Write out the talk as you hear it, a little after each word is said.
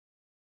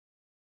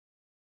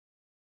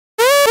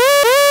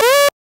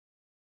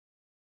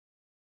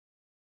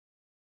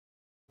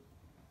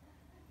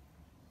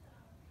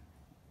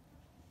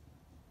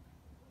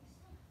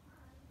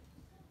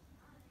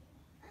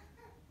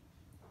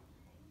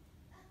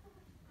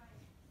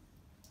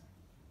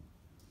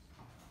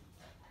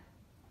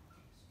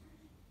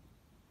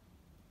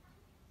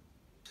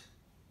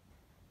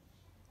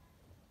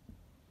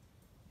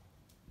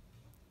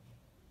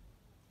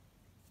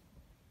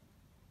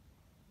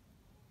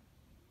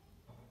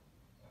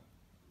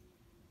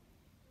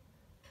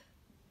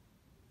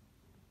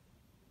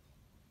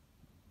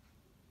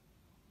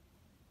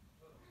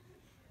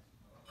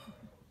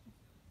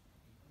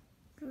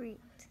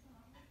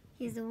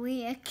He's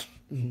awake.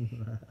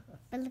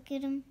 But look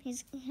at him.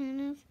 He's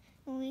kind of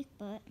awake,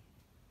 but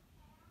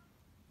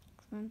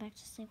going back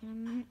to sleep in a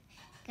minute.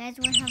 Guys,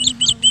 we're having a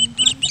Halloween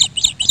party.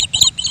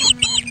 And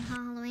we're having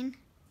Halloween.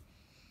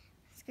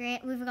 It's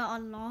great. We've got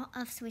a lot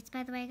of sweets,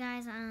 by the way,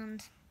 guys,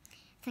 and I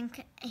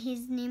think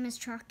his name is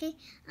Chucky,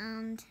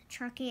 and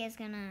Chucky is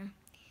gonna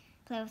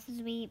play with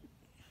his wee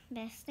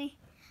bestie,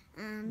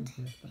 and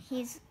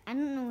I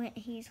don't know what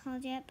he's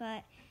called yet,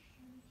 but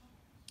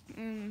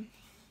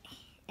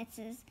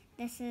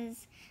this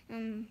is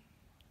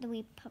the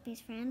wee puppy's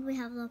friend. We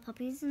have little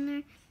puppies in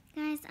there,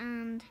 guys,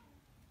 and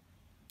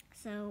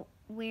so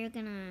we're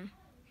gonna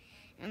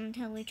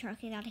tell wee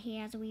Chucky that he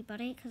has a wee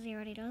buddy, because he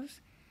already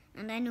does,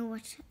 and I know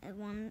which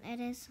one it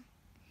is.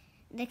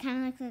 They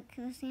kind of look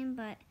the same,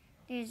 but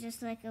there's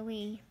just like a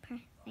wee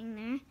thing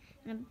there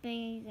and a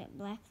big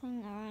black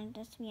thing around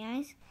its wee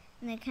eyes,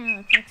 and they kind of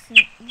look like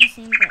the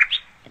same, but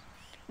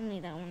only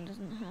that one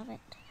doesn't have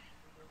it.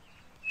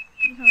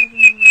 You probably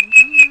don't know what I'm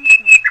talking about,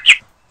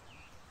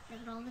 but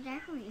look at all the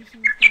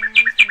decorations,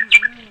 guys,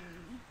 for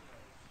Halloween.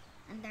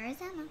 And there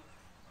is Emma.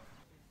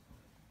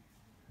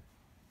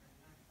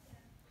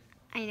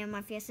 I know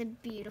my face is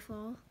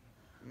beautiful.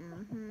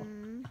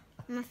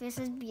 My face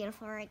is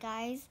beautiful, right,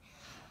 guys?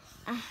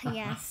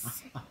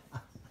 Yes.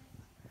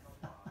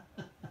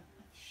 Is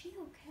she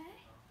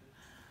okay?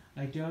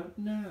 I don't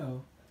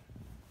know.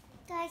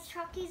 Guys,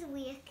 Chucky's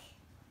awake.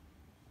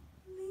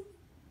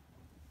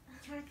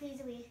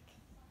 Chucky's awake.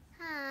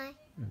 Hi.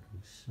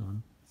 Okay,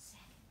 son.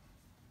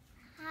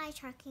 Hi,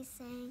 Chucky's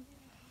saying.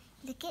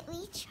 Look at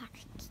me,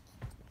 Chucky.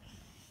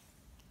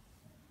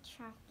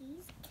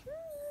 Chucky's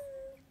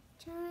coming.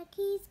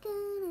 Chucky's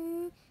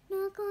gonna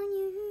knock on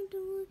your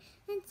door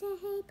and say,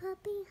 hey,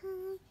 puppy,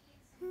 hi.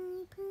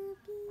 Hi,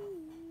 puppy.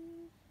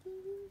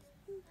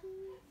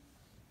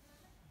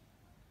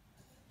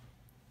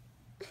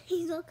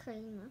 He's all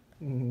curling up.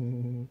 Do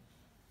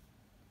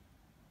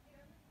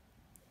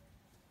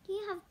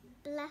you have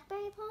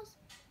blackberry paws?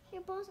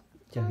 Your paws?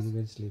 Jackie,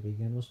 go to sleep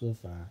again. What's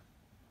with the fire?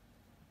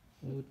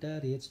 Oh,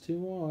 Daddy, it's too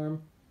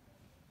warm.